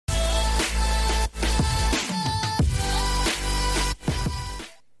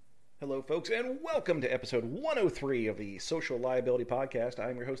folks, and welcome to episode 103 of the Social Liability Podcast.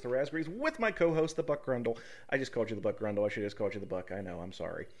 I'm your host, The Raspberries, with my co-host, the Buck Grundle. I just called you the Buck Grundle. I should have just called you the Buck. I know, I'm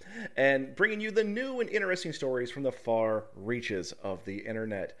sorry. And bringing you the new and interesting stories from the far reaches of the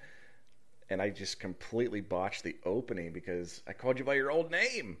internet. And I just completely botched the opening because I called you by your old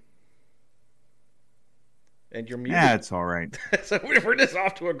name. And you're muted. Yeah, it's all right. So we're just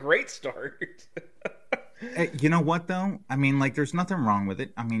off to a great start. You know what, though? I mean, like, there's nothing wrong with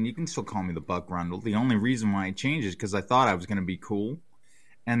it. I mean, you can still call me the Buck Rundle. The only reason why I changed is because I thought I was going to be cool.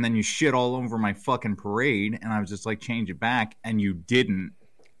 And then you shit all over my fucking parade, and I was just like, change it back, and you didn't.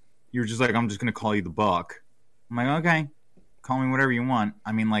 You were just like, I'm just going to call you the Buck. I'm like, okay, call me whatever you want.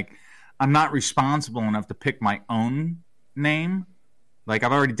 I mean, like, I'm not responsible enough to pick my own name. Like,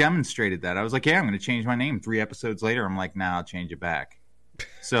 I've already demonstrated that. I was like, yeah, I'm going to change my name. 3 episodes later, I'm like, nah, I'll change it back.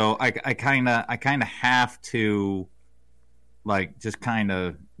 So I kind of have to, like, just kind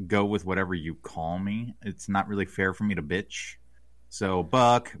of go with whatever you call me. It's not really fair for me to bitch. So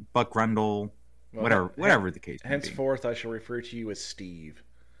Buck Rundle, whatever the case may be. Henceforth, I shall refer to you as Steve.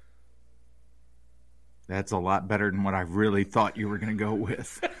 That's a lot better than what I really thought you were going to go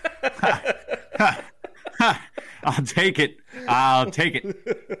with. I'll take it.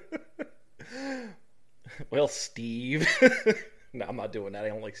 Well, Steve. No, I'm not doing that. I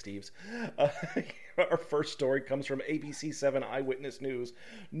don't like Steve's. Our first story comes from ABC 7 Eyewitness News.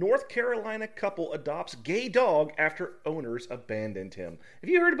 North Carolina couple adopts gay dog after owners abandoned him. Have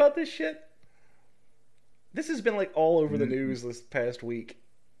you heard about this shit? This has been like all over the news this past week.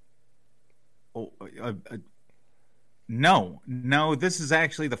 No. This is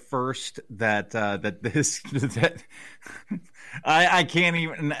actually the first that I can't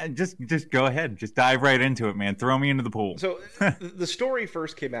even just go ahead, just dive right into it, man. Throw me into the pool. So the story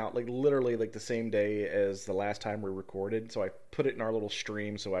first came out like literally like the same day as the last time we recorded. So I put it in our little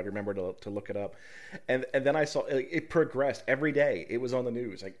stream so I'd remember to look it up, and then I saw it progressed every day. It was on the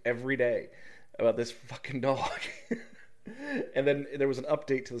news like every day about this fucking dog. And then there was an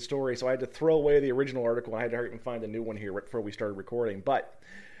update to the story, so I had to throw away the original article. I had to hurry and find a new one here right before we started recording. But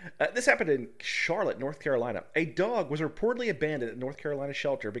this happened in Charlotte, North Carolina. A dog was reportedly abandoned at a North Carolina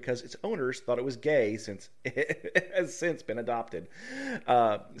shelter because its owners thought it was gay, since it has since been adopted.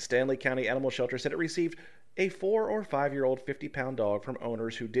 Stanley County Animal Shelter said it received a 4 or 5-year-old 50-pound dog from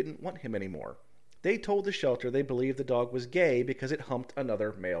owners who didn't want him anymore. They told the shelter they believed the dog was gay because it humped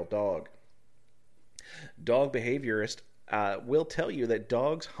another male dog. Dog behaviorist will tell you that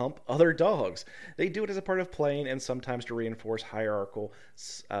dogs hump other dogs. They do it as a part of playing and sometimes to reinforce hierarchical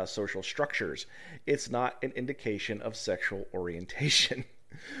social structures. It's not an indication of sexual orientation.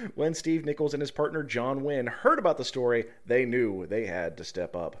 When Steve Nichols and his partner John Wynn heard about the story, they knew they had to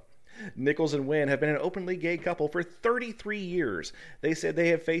step up. Nichols and Wynn have been an openly gay couple for 33 years. They said they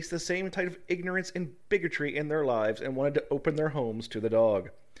have faced the same type of ignorance and bigotry in their lives and wanted to open their homes to the dog.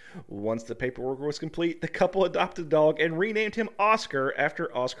 Once the paperwork was complete, the couple adopted the dog and renamed him Oscar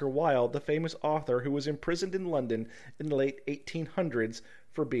after Oscar Wilde, the famous author who was imprisoned in London in the late 1800s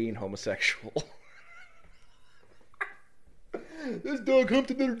for being homosexual. This dog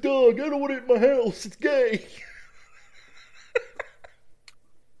humped another dog. I don't want it in my house. It's gay.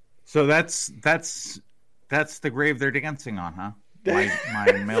 So that's the grave they're dancing on, huh?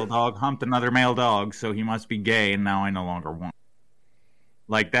 My male dog humped another male dog, so he must be gay, and now I no longer want.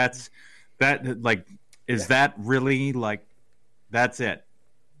 Like is that really like? That's it.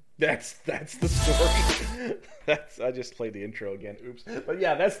 That's the story. I just played the intro again. Oops. But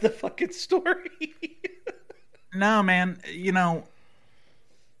yeah, that's the fucking story. No, man. You know,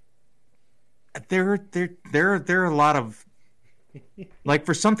 there are a lot of, like,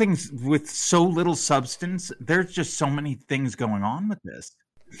 for something with so little substance, there's just so many things going on with this.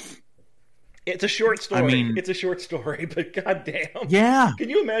 It's a short story. I mean, it's a short story, but goddamn. Yeah. Can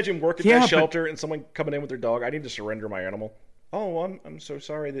you imagine working at that shelter and someone coming in with their dog? I need to surrender my animal. Oh, I'm so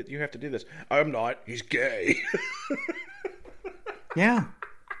sorry that you have to do this. I'm not. He's gay. Yeah.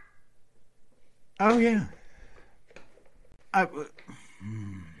 Oh, yeah.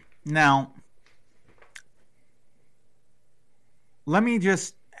 Now, let me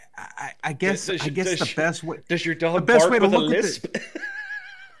just. I guess the best way. Does your dog bark with a lisp?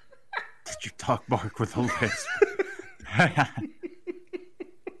 Did your dog bark with a lisp?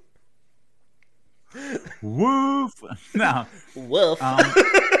 Woof! No. Woof.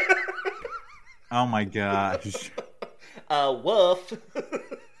 Oh my gosh. Woof.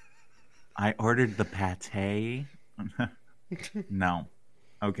 I ordered the pate. No.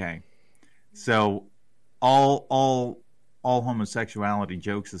 Okay. So, all homosexuality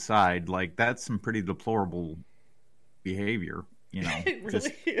jokes aside, like, that's some pretty deplorable behavior. You know, It really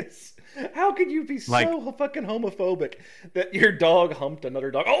just is. How could you be like so fucking homophobic that your dog humped another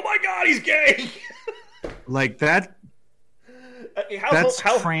dog? Oh my god, he's gay! like that. How, That's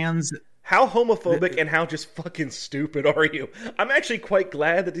how, trans. how homophobic and how just fucking stupid are you? I'm actually quite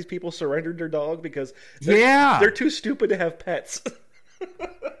glad that these people surrendered their dog because they're too stupid to have pets.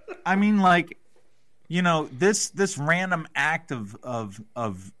 I mean, like, you know, this random act of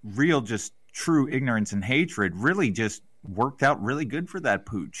real, just true ignorance and hatred really just worked out really good for that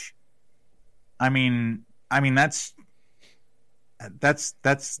pooch. I mean, that's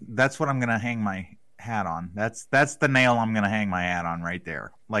what I'm gonna hang my hat on. That's the nail I'm gonna hang my hat on right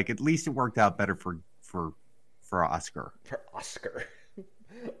there. Like, at least it worked out better for Oscar. For Oscar.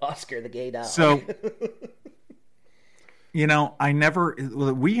 Oscar the gay dog. So, you know,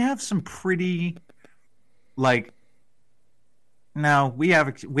 we have some pretty, like, no, we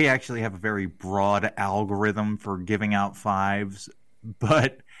actually have a very broad algorithm for giving out fives,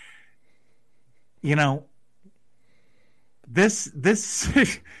 but, you know, this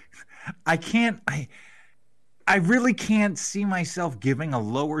I really can't see myself giving a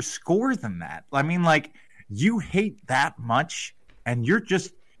lower score than that. I mean, like, you hate that much and you're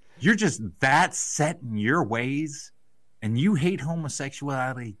just that set in your ways, and you hate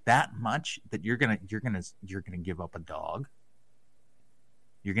homosexuality that much that you're gonna give up a dog.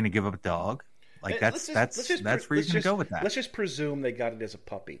 You're gonna give up a dog. Like, that's where you're gonna go with that. Let's just presume they got it as a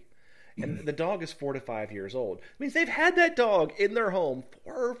puppy. And the dog is 4 to 5 years old. It means they've had that dog in their home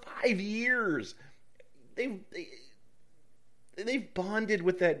 4 or 5 years. They've bonded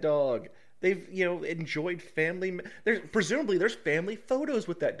with that dog. They've, you know, enjoyed family. Presumably there's family photos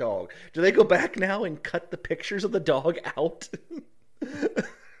with that dog. Do they go back now and cut the pictures of the dog out?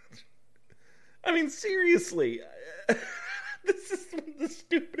 I mean, seriously. This is one of the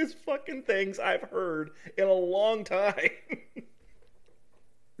stupidest fucking things I've heard in a long time.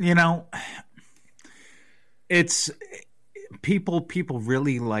 You know, it's people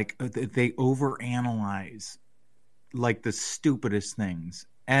really, like, they overanalyze, like, the stupidest things,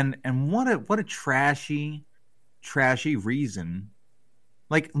 and what a trashy reason.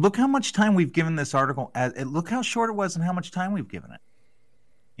 Like, look how much time we've given this article. Look how short it was and how much time we've given it.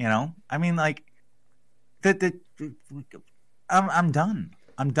 You know, I mean, like, I'm done.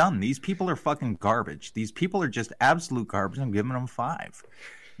 I'm done. These people are fucking garbage. These people are just absolute garbage. I'm giving them 5.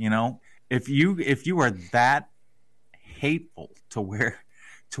 You know, if you are that hateful to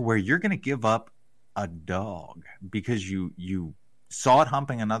where you're going to give up a dog because you saw it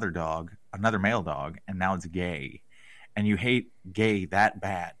humping another male dog, and now it's gay, and you hate gay that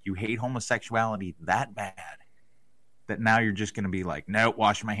bad, you hate homosexuality that bad, that now you're just going to be like, no,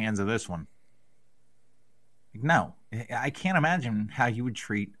 wash my hands of this one. No, I can't imagine how you would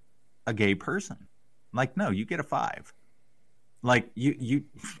treat a gay person. Like, no, you get a 5. Like, you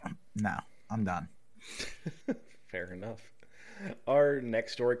no, I'm done. Fair enough. Our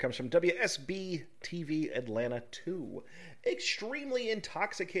next story comes from WSB TV Atlanta 2. Extremely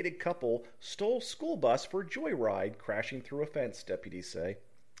intoxicated couple stole school bus for joyride, crashing through a fence, deputies say.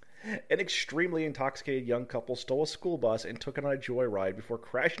 An extremely intoxicated young couple stole a school bus and took it on a joyride before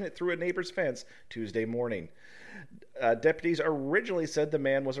crashing it through a neighbor's fence Tuesday morning. Deputies originally said the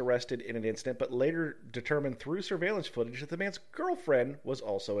man was arrested in an incident, but later determined through surveillance footage that the man's girlfriend was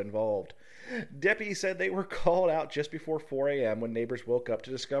also involved. Deputies said they were called out just before 4 a.m. when neighbors woke up to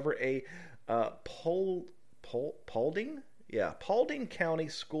discover a Paulding County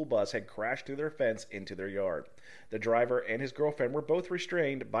school bus had crashed through their fence into their yard. The driver and his girlfriend were both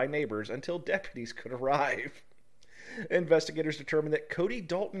restrained by neighbors until deputies could arrive. Investigators determined that Cody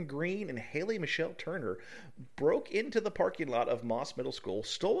Dalton Green and Haley Michelle Turner broke into the parking lot of Moss Middle School,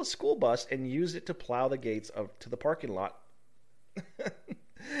 stole a school bus, and used it to plow the gates to the parking lot.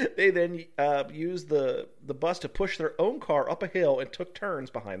 They then used the bus to push their own car up a hill and took turns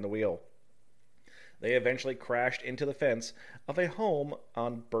behind the wheel. They eventually crashed into the fence of a home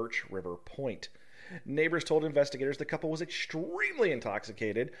on Birch River Point. Neighbors told investigators the couple was extremely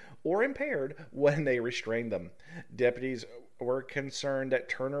intoxicated or impaired when they restrained them. Deputies were concerned that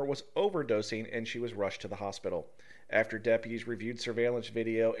Turner was overdosing and she was rushed to the hospital. After deputies reviewed surveillance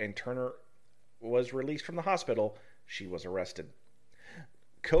video and Turner was released from the hospital, she was arrested.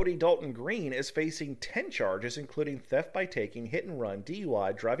 Cody Dalton Green is facing 10 charges, including theft by taking, hit and run,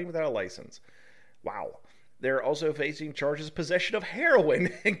 DUI, driving without a license. Wow. They're also facing charges of possession of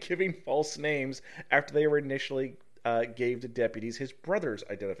heroin and giving false names after they were initially gave the deputies his brother's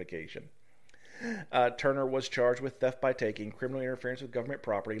identification. Turner was charged with theft by taking, criminal interference with government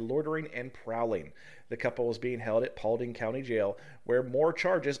property, loitering, and prowling. The couple is being held at Paulding County Jail, where more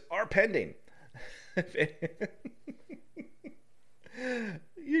charges are pending.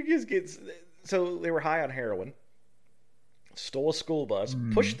 You just get so they were high on heroin, stole a school bus,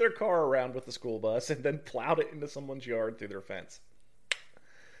 pushed Mm. their car around with the school bus, and then plowed it into someone's yard through their fence.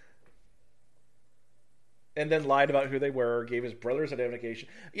 And then lied about who they were, gave his brother's identification.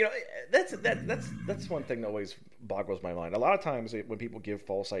 You know, that's one thing that always boggles my mind. A lot of times when people give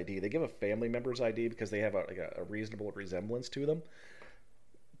false ID, they give a family member's ID because they have a reasonable resemblance to them.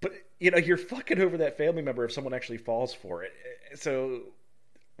 But you know, you're fucking over that family member if someone actually falls for it. So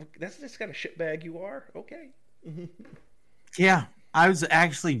that's this kind of shitbag you are. Okay. Yeah, I was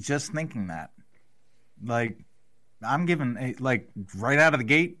actually just thinking that. Like, I'm giving like right out of the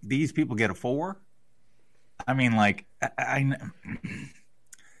gate, these people get a 4. I mean, like,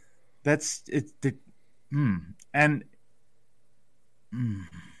 that's it. And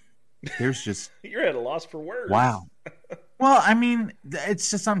there's just You're at a loss for words. wow. Well, I mean, it's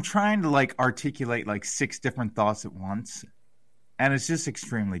just I'm trying to like articulate like 6 different thoughts at once, and it's just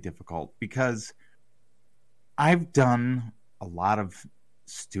extremely difficult because I've done a lot of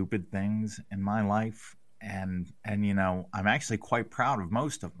stupid things in my life, and you know, I'm actually quite proud of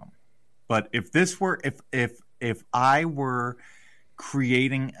most of them. But if this were if I were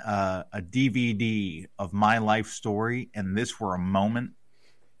creating a DVD of my life story and this were a moment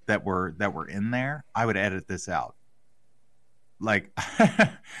that were in there, I would edit this out. Like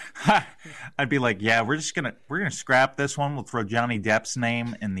I'd be like, yeah, we're gonna scrap this one. We'll throw Johnny Depp's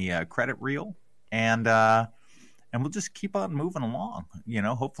name in the credit reel, and we'll just keep on moving along. You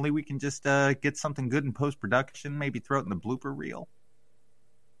know, hopefully we can just get something good in post production. Maybe throw it in the blooper reel.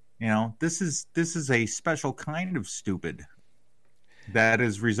 You know, this is a special kind of stupid that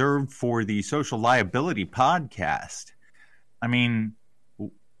is reserved for the Social Liability podcast. I mean,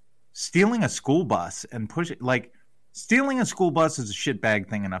 stealing a school bus and stealing a school bus is a shitbag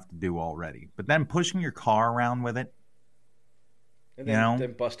thing enough to do already. But then pushing your car around with it, and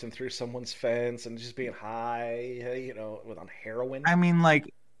then busting through someone's fence and just being high, you know, on heroin. I mean,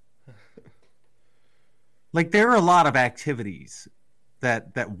 like there are a lot of activities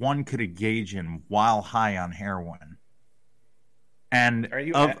that one could engage in while high on heroin. And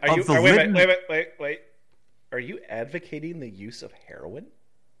wait, are you advocating the use of heroin?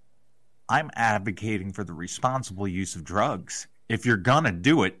 I'm advocating for the responsible use of drugs. If you're gonna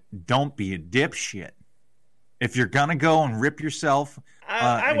do it, don't be a dipshit. If you're gonna go and rip yourself,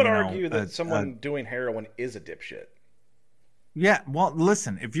 I would argue that someone doing heroin is a dipshit. Yeah, well,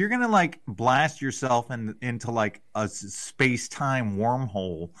 listen, if you're gonna like blast yourself into like a space-time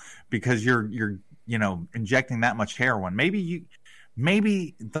wormhole because you're you know injecting that much heroin, maybe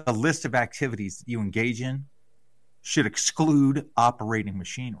the list of activities that you engage in should exclude operating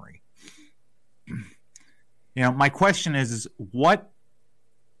machinery. You know, my question is what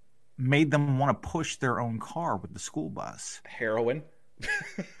made them want to push their own car with the school bus? Heroin.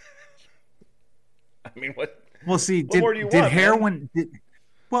 I mean, what? Well, see, did heroin?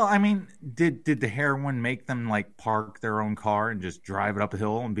 I mean, did the heroin make them like park their own car and just drive it up a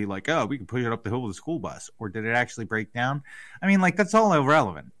hill and be like, oh, we can push it up the hill with a school bus, or did it actually break down? I mean, like that's all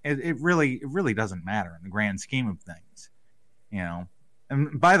irrelevant. It really doesn't matter in the grand scheme of things, you know.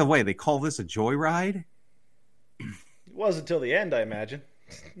 And by the way, they call this a joyride. It was until the end, I imagine.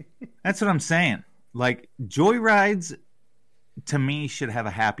 That's what I'm saying. Like joyrides, to me, should have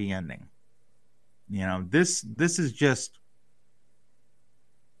a happy ending. You know, this is just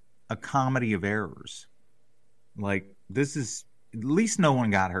a comedy of errors. Like this is at least no one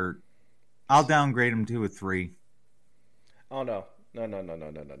got hurt. I'll downgrade him to a 3. Oh no.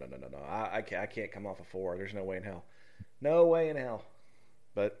 I can't come off a 4. There's no way in hell. No way in hell.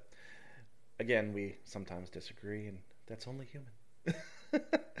 But again, we sometimes disagree, and that's only human. All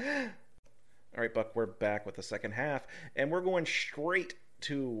right, Buck, we're back with the second half, and we're going straight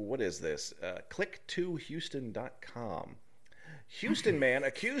to, what is this? Click2Houston.com. Houston man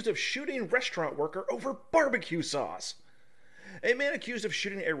accused of shooting restaurant worker over barbecue sauce. A man accused of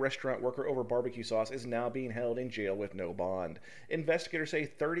shooting a restaurant worker over barbecue sauce is now being held in jail with no bond. Investigators say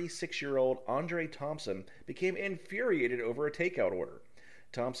 36-year-old Andre Thompson became infuriated over a takeout order.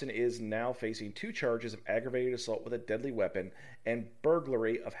 Thompson is now facing 2 charges of aggravated assault with a deadly weapon and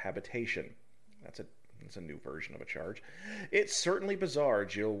burglary of habitation. That's a new version of a charge. It's certainly bizarre,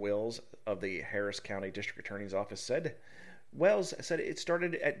 Jill Wills of the Harris County District Attorney's Office said. Wells said it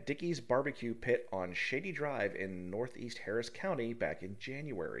started at Dickey's Barbecue Pit on Shady Drive in northeast Harris County back in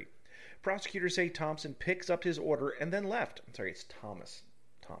January. Prosecutors say Thompson picks up his order and then left. I'm sorry, it's Thomas.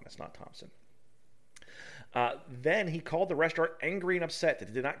 Thomas, not Thompson. Then he called the restaurant angry and upset that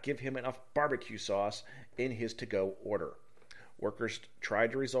it did not give him enough barbecue sauce in his to-go order. Workers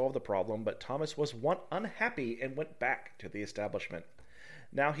tried to resolve the problem, but Thomas was unhappy and went back to the establishment.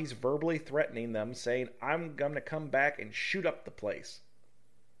 Now he's verbally threatening them, saying, "I'm going to come back and shoot up the place."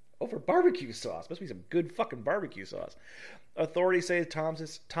 Over barbecue sauce. Must be some good fucking barbecue sauce. Authorities say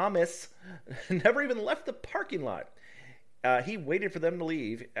Thomas never even left the parking lot. He waited for them to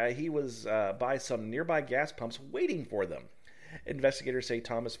leave. He was by some nearby gas pumps waiting for them. Investigators say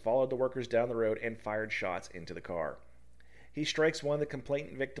Thomas followed the workers down the road and fired shots into the car. He strikes one of the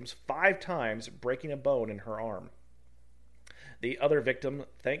complainant victims 5 times, breaking a bone in her arm. The other victim,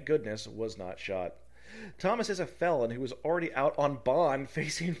 thank goodness, was not shot. Thomas is a felon who was already out on bond,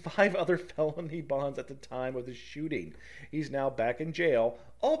 facing 5 other felony bonds at the time of the shooting. He's now back in jail,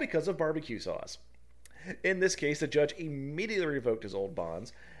 all because of barbecue sauce. In this case, the judge immediately revoked his old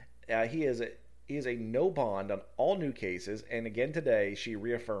bonds. He is a no bond on all new cases, and again today she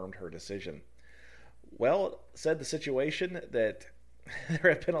reaffirmed her decision. Well, said the situation that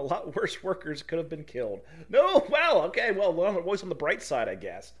there have been a lot worse workers could have been killed. No, well, okay, well, I'm always on the bright side, I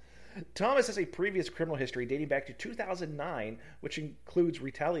guess. Thomas has a previous criminal history dating back to 2009, which includes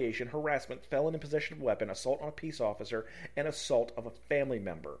retaliation, harassment, felon in possession of a weapon, assault on a peace officer, and assault of a family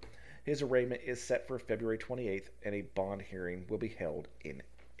member. His arraignment is set for February 28th, and a bond hearing will be held in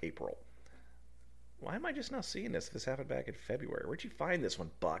April. Why am I just not seeing this? This happened back in February. Where'd you find this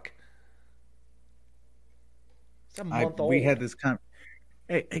one, Buck? It's a month old. We had this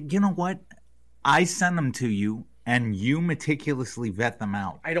Hey, you know what? I send them to you, and you meticulously vet them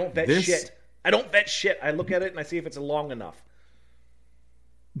out. I don't vet shit. I look at it and I see if it's long enough.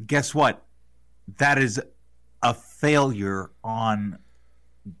 Guess what? That is a failure on...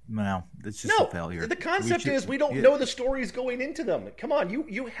 Well, it's just a failure. The concept is we don't know the stories going into them. Come on,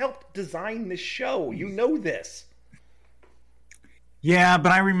 you helped design this show. You know this. Yeah,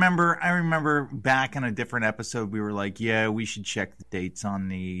 but I remember back in a different episode we were like, yeah, we should check the dates on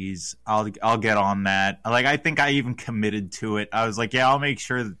these. I'll get on that. Like, I think I even committed to it. I was like, yeah, I'll make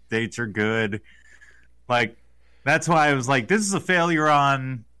sure the dates are good. Like, that's why I was like, this is a failure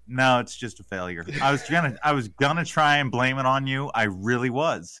on... No, it's just a failure. I was gonna try and blame it on you. I really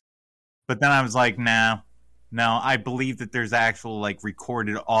was. But then I was like, no, I believe that there's actual like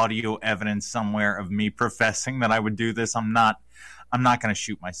recorded audio evidence somewhere of me professing that I would do this. I'm not gonna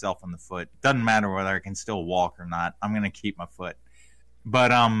shoot myself in the foot. Doesn't matter whether I can still walk or not. I'm gonna keep my foot.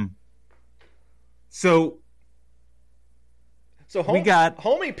 But so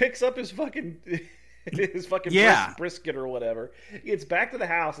homie picks up his fucking brisket or whatever. He gets back to the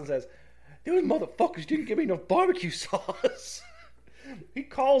house and says, "Those motherfuckers didn't give me enough barbecue sauce." He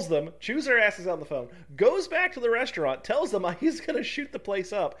calls them, chews their asses on the phone, goes back to the restaurant, tells them he's going to shoot the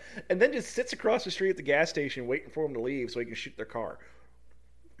place up, and then just sits across the street at the gas station waiting for them to leave so he can shoot their car.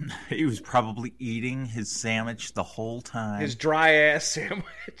 He was probably eating his sandwich the whole time. His dry-ass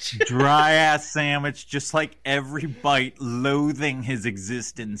sandwich. Dry-ass sandwich, just like every bite, loathing his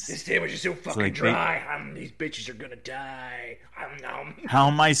existence. This sandwich is so fucking dry. These bitches are gonna die. How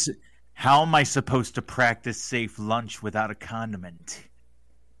am I supposed to practice safe lunch without a condiment?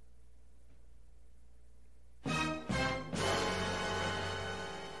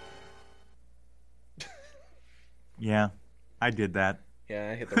 Yeah, I did that.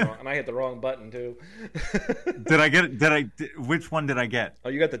 Yeah, I hit the wrong button too. Which one did I get? Oh,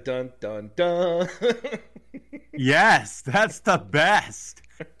 you got the dun dun dun. Yes, that's the best.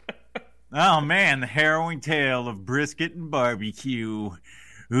 Oh man, the harrowing tale of brisket and barbecue.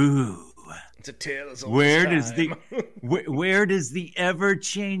 Ooh. It's a tale as old as time. Where does the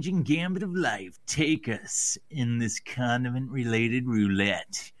ever-changing gambit of life take us in this condiment-related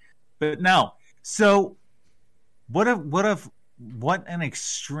roulette? But no. So what an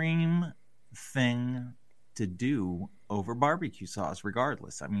extreme thing to do over barbecue sauce,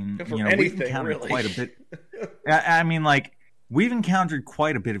 regardless. I mean, we've encountered quite a bit. I mean, like, we've encountered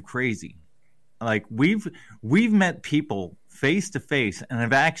quite a bit of crazy. Like, we've met people face to face and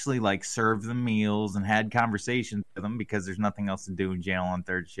have actually like served them meals and had conversations with them because there's nothing else to do in jail on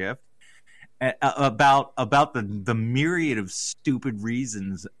third shift about the myriad of stupid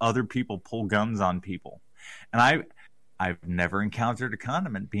reasons other people pull guns on people. And I've never encountered a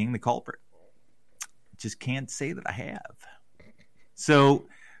condiment being the culprit. Just can't say that I have. So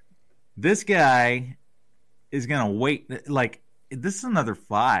this guy is going to wait. Like, this is another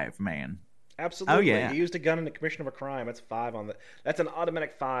 5, man. Absolutely. Oh, yeah. He used a gun in the commission of a crime. That's an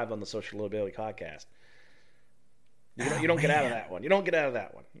automatic 5 on the Social Liability Podcast. You don't get out of that one. You don't get out of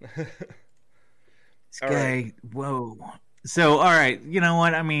that one. This guy, whoa. So, all right. You know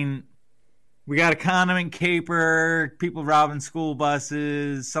what? I mean, We got a condiment caper, people robbing school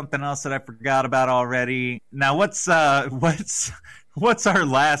buses, something else that I forgot about already. Now, what's our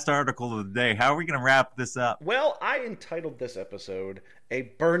last article of the day? How are we going to wrap this up? Well, I entitled this episode "A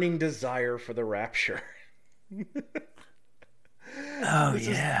Burning Desire for the Rapture." Oh,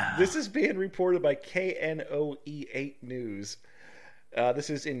 This is being reported by KNOE8 News. This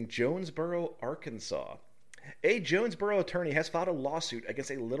is in Jonesboro, Arkansas. A Jonesboro attorney has filed a lawsuit against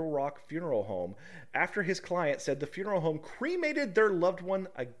a Little Rock funeral home after his client said the funeral home cremated their loved one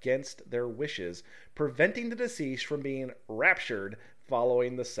against their wishes, preventing the deceased from being raptured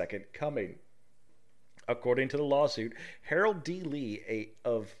following the second coming. According to the lawsuit, Harold D. Lee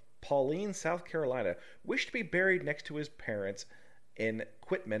of Pauline, South Carolina, wished to be buried next to his parents in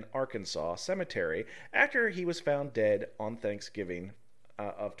Quitman, Arkansas cemetery after he was found dead on Thanksgiving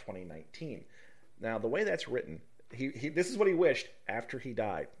of 2019. Now, the way that's written, this is what he wished after he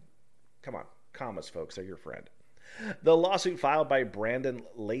died. Come on, commas, folks, they're your friend. The lawsuit filed by Brandon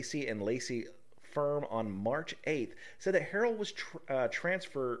Lacey and Lacey firm on March 8th said that Harold was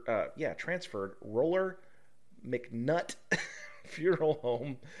transferred Roller McNutt funeral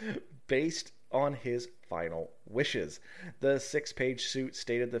home based on his final wishes. The 6-page suit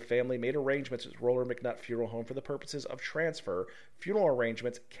stated the family made arrangements with Roller McNutt Funeral Home for the purposes of transfer, funeral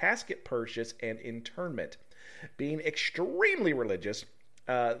arrangements, casket purchase, and internment. Being extremely religious,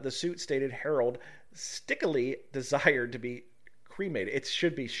 the suit stated Harold stickily desired to be cremated. It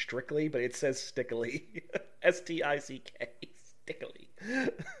should be strictly, but it says stickily. S-T-I-C-K. Stickily.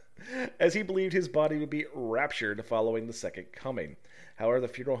 As he believed his body would be raptured following the second coming. However, the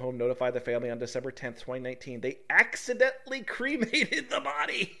funeral home notified the family on December 10th, 2019, they accidentally cremated the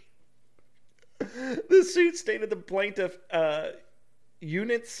body. The suit stated the plaintiff,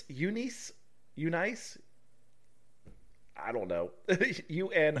 Eunice, I don't know.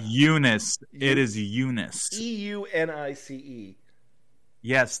 Eunice. It is Eunice. Eunice.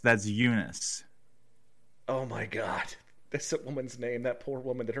 Yes, that's Eunice. Oh my God. That's a woman's name. That poor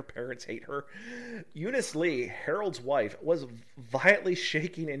woman that her parents hate her. Eunice Lee, Harold's wife, was violently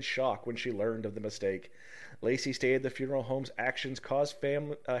shaking in shock when she learned of the mistake. Lacey stated the funeral home's actions caused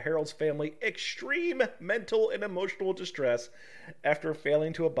Harold's family extreme mental and emotional distress after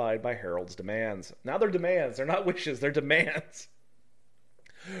failing to abide by Harold's demands. Now they're demands. They're not wishes. They're demands.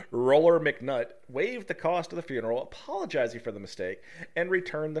 Roller McNutt waived the cost of the funeral, apologizing for the mistake, and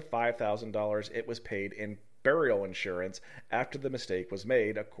returned the $5,000 it was paid in burial insurance after the mistake was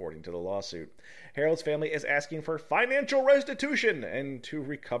made, according to the lawsuit. Harold's family is asking for financial restitution and to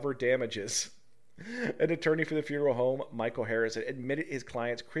recover damages. An attorney for the funeral home, Michael Harris, admitted his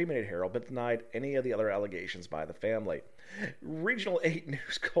clients cremated Harold but denied any of the other allegations by the family. Regional 8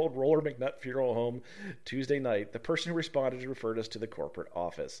 News called Roller McNutt Funeral Home Tuesday night. The person who responded referred us to the corporate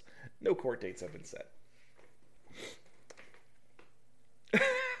office. No court dates have been set.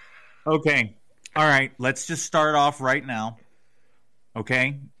 Okay. All right. Let's just start off right now.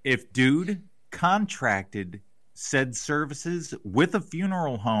 Okay. If dude contracted said services with a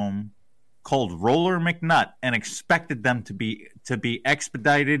funeral home called Roller McNutt and expected them to be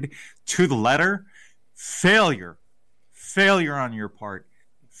expedited to the letter, failure on your part.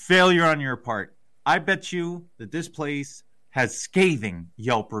 I bet you that this place has scathing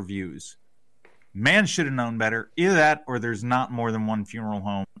Yelp reviews. Man should have known better. Either that, or there's not more than one funeral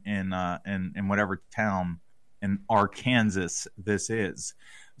home in whatever town in Arkansas this is.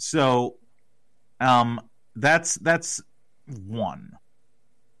 So, that's one.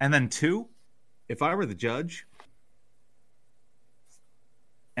 And then two, if I were the judge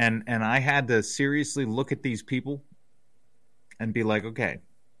and I had to seriously look at these people and be like, okay,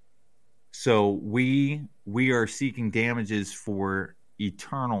 so we are seeking damages for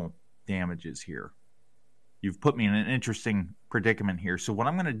eternal damages here. You've put me in an interesting predicament here. So what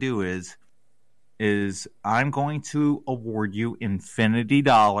I'm going to do is I'm going to award you infinity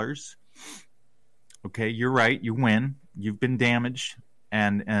dollars. Okay, you're right. You win. You've been damaged,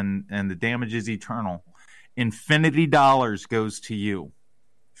 and the damage is eternal. Infinity dollars goes to you.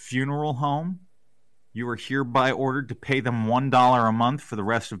 Funeral home, you are hereby ordered to pay them $1 a month for the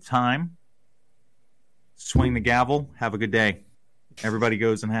rest of time. Swing the gavel. Have a good day. Everybody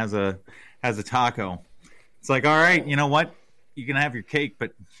goes and has a taco. It's like, all right, you know what? You can have your cake,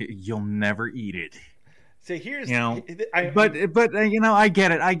 but you'll never eat it. So here's, but I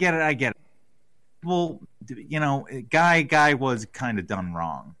get it. Well, guy was kind of done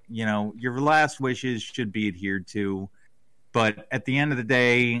wrong. Your last wishes should be adhered to, but at the end of the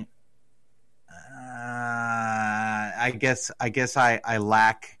day, I guess I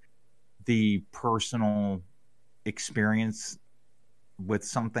lack the personal experience with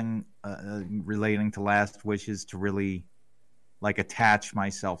something relating to last wishes to really like attach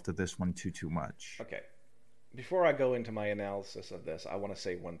myself to this one too much. Okay. Before I go into my analysis of this, I want to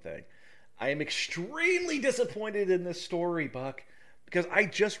say one thing. I am extremely disappointed in this story, Buck, because I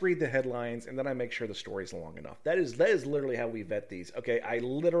just read the headlines and then I make sure the story's long enough. That is literally how we vet these. Okay, I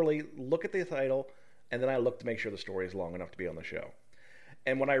literally look at the title and then I look to make sure the story is long enough to be on the show.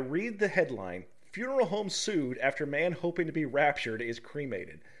 And when I read the headline, funeral home sued after man hoping to be raptured is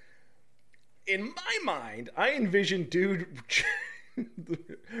cremated. In my mind, I envision dude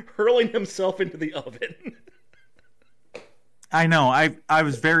hurling himself into the oven. I know. I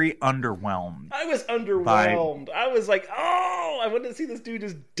was very underwhelmed. I was underwhelmed. I was like, oh, I wanted to see this dude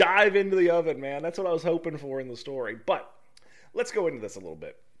just dive into the oven, man. That's what I was hoping for in the story. But let's go into this a little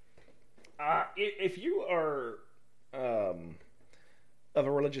bit. If you are of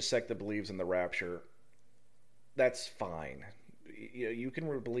a religious sect that believes in the rapture, that's fine. You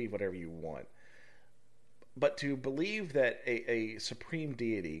can believe whatever you want. But to believe that a supreme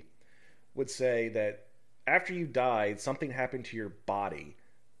deity would say that after you died, something happened to your body,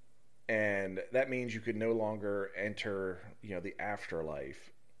 and that means you could no longer enter, the afterlife,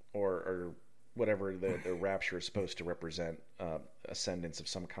 or whatever the rapture is supposed to represent, ascendance of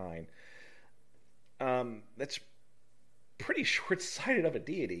some kind. That's pretty short-sighted of a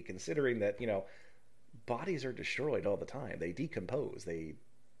deity, considering that bodies are destroyed all the time. They decompose. They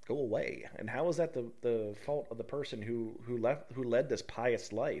go away. And how is that the fault of the person who led this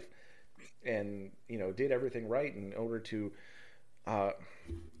pious life? And did everything right in order to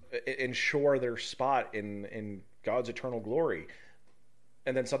ensure their spot in God's eternal glory,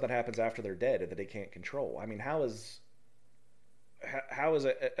 and then something happens after they're dead that they can't control. I mean, how is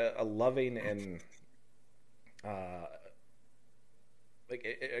a loving and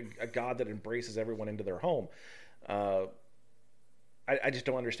like a God that embraces everyone into their home? I just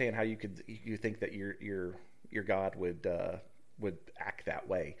don't understand how you think that your God would act that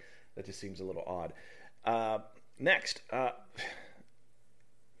way. That just seems a little odd. Next, Buck,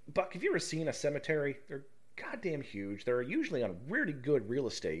 have you ever seen a cemetery? They're goddamn huge. They're usually on really good real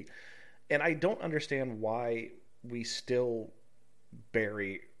estate. And I don't understand why we still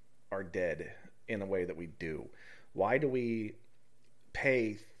bury our dead in the way that we do. Why do we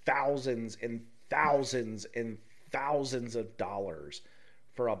pay thousands and thousands and thousands of dollars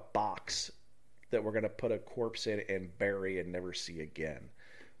for a box that we're going to put a corpse in and bury and never see again?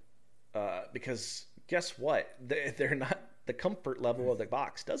 Because guess what? They're not, the comfort level of the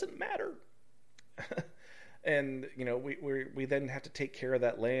box doesn't matter. And we then have to take care of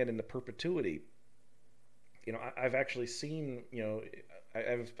that land into perpetuity. I've actually seen,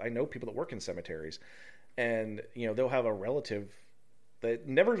 I know people that work in cemeteries, and they'll have a relative that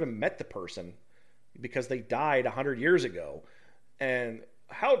never even met the person because they died 100 years ago, and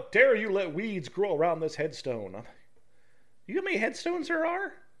how dare you let weeds grow around this headstone? You know how many headstones there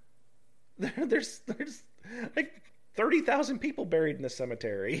are? There's like 30,000 people buried in this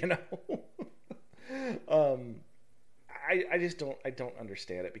cemetery, I just don't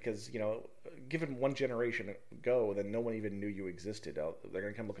understand it, because given one generation ago, then no one even knew you existed. They're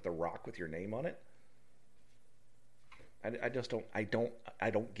gonna come look at the rock with your name on it. I just don't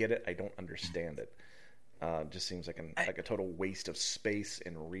get it. I don't understand it. Just seems like a total waste of space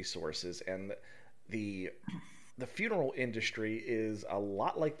and resources. And the funeral industry is a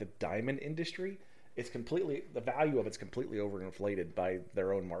lot like the diamond industry. The value of it's completely overinflated by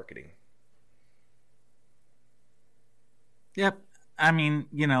their own marketing. Yep. I mean,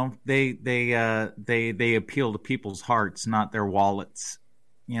 they appeal to people's hearts, not their wallets.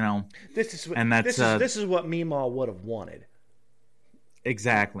 This is what, and that's this is what Meemaw would have wanted.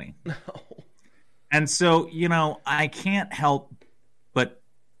 Exactly. No. And so, I can't help but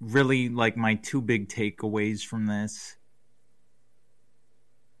really, like, my two big takeaways from this.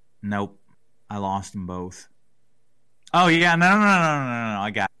 Nope. I lost them both. Oh, yeah. No.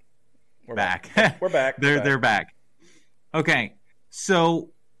 I got it. We're back. We're back. They're back. Okay. So,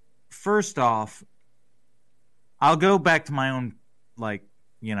 first off, I'll go back to my own, like,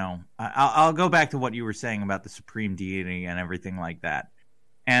 I'll go back to what you were saying about the supreme deity and everything like that.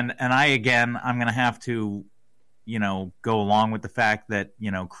 And I'm going to have to, go along with the fact that,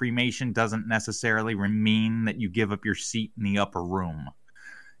 cremation doesn't necessarily mean that you give up your seat in the upper room.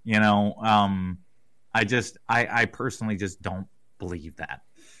 I personally just don't believe that.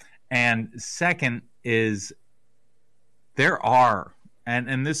 And second is there are,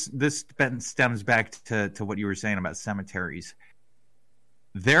 and this stems back to what you were saying about cemeteries.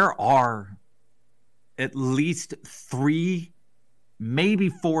 There are at least 3, maybe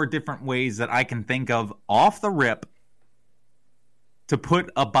 4 different ways that I can think of off the rip to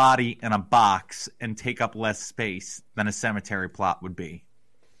put a body in a box and take up less space than a cemetery plot would be.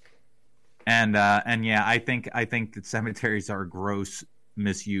 And yeah, I think that cemeteries are a gross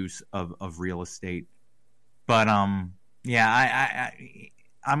misuse of real estate. But yeah,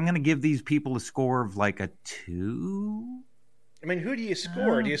 I'm gonna give these people a score of like a 2. I mean, who do you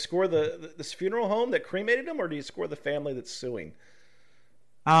score? Do you score this funeral home that cremated him, or do you score the family that's suing?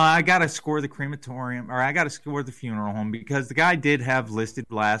 I gotta score the crematorium, or I gotta score the funeral home, because the guy did have listed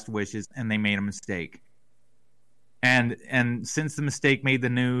last wishes, and they made a mistake. And since the mistake made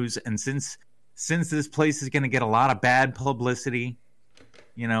the news, and since this place is gonna get a lot of bad publicity,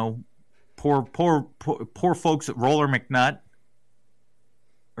 you know, poor folks at Roller McNutt,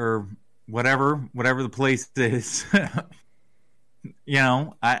 or whatever the place is, you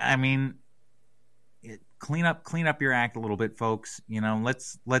know, I mean. Clean up your act a little bit, folks. You know,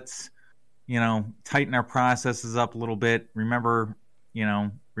 let's tighten our processes up a little bit. Remember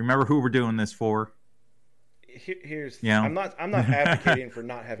who we're doing this for. Here's I'm not advocating for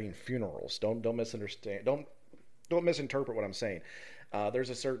not having funerals. Don't misunderstand. Don't misinterpret what I'm saying. There's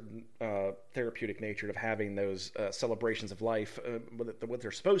a certain therapeutic nature of having those celebrations of life, what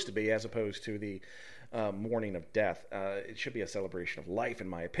they're supposed to be, as opposed to the mourning of death. It should be a celebration of life, in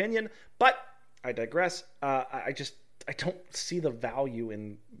my opinion. But I digress. I don't see the value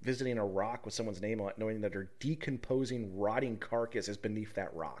in visiting a rock with someone's name on it, knowing that their decomposing, rotting carcass is beneath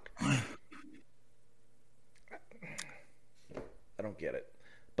that rock. I don't get it.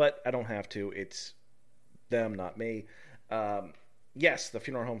 But I don't have to. It's them, not me. Yes, the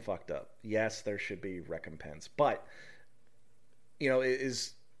funeral home fucked up. Yes, there should be recompense. But, you know,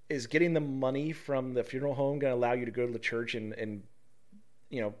 is getting the money from the funeral home going to allow you to go to the church and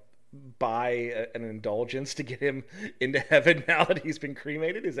you know, buy an indulgence to get him into heaven now that he's been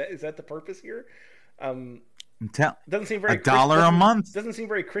cremated? Is that the purpose here? Doesn't seem very $1 a month. Doesn't seem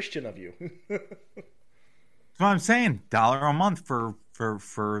very Christian of you. That's what I'm saying. $1 a month for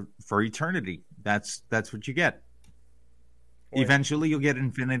eternity. That's what you get. Boy. Eventually, you'll get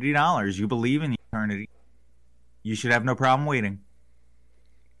infinity dollars. You believe in eternity. You should have no problem waiting.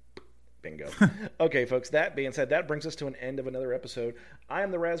 Bingo. Okay, folks, that being said, that brings us to an end of another episode. I am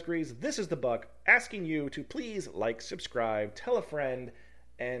the Raspberries. This is the Buck, asking you to please like, subscribe, tell a friend,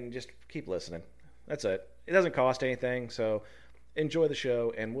 and just keep listening. That's it. It doesn't cost anything, so enjoy the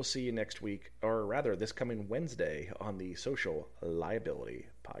show, and we'll see you next week, or rather this coming Wednesday, on the Social Liability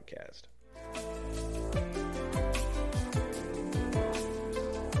Podcast.